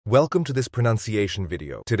Welcome to this pronunciation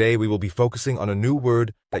video. Today we will be focusing on a new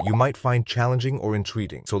word that you might find challenging or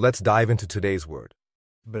intriguing. So let's dive into today's word,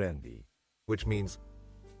 Brandy. which means,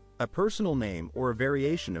 A personal name or a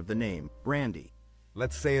variation of the name, Brandy.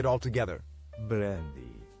 let's say it all together.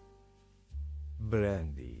 Brandy.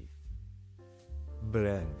 Brandy.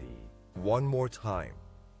 Brandy. One more time.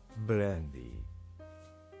 Brandy.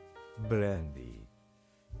 Brandy.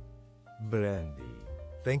 Brandy.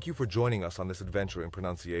 Thank you for joining us on this adventure in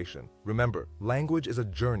pronunciation. Remember, language is a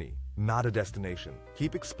journey, not a destination.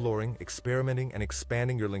 Keep exploring, experimenting, and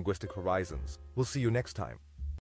expanding your linguistic horizons. We'll see you next time.